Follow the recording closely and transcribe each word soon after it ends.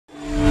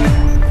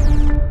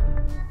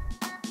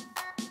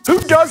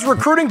does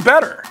recruiting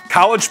better?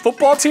 College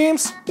football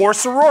teams or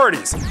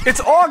sororities? It's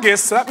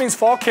August, so that means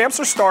fall camps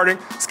are starting,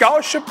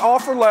 scholarship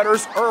offer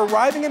letters are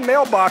arriving in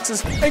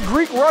mailboxes, and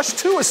Greek Rush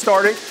 2 is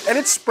starting, and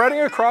it's spreading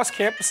across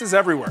campuses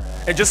everywhere.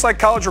 And just like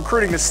college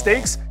recruiting, the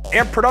stakes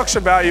and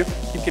production value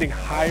keep getting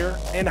higher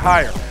and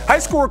higher. High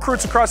school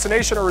recruits across the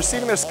nation are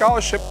receiving their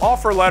scholarship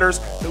offer letters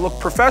that look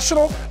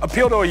professional,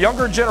 appeal to a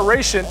younger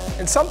generation,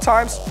 and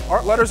sometimes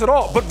aren't letters at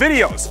all, but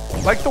videos,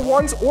 like the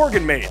ones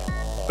Oregon made.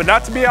 But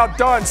not to be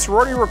outdone,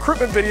 sorority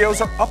recruitment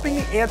videos are upping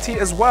the ante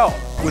as well,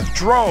 with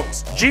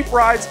drones, Jeep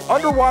rides,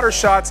 underwater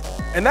shots,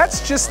 and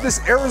that's just this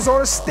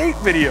Arizona State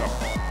video.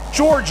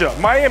 Georgia,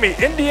 Miami,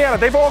 Indiana,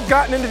 they've all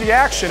gotten into the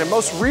action, and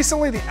most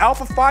recently the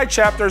Alpha Phi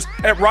chapters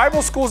at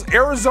rival schools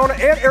Arizona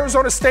and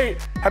Arizona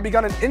State have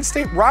begun an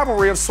in-state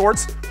rivalry of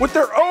sorts with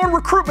their own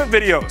recruitment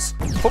videos.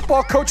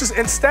 Football coaches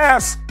and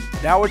staffs,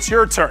 now it's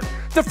your turn.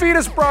 The feed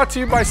is brought to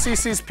you by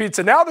Cici's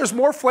Pizza. Now there's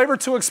more flavor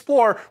to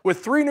explore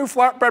with 3 new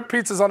flatbread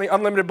pizzas on the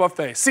unlimited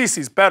buffet.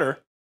 Cici's, better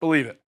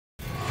believe it.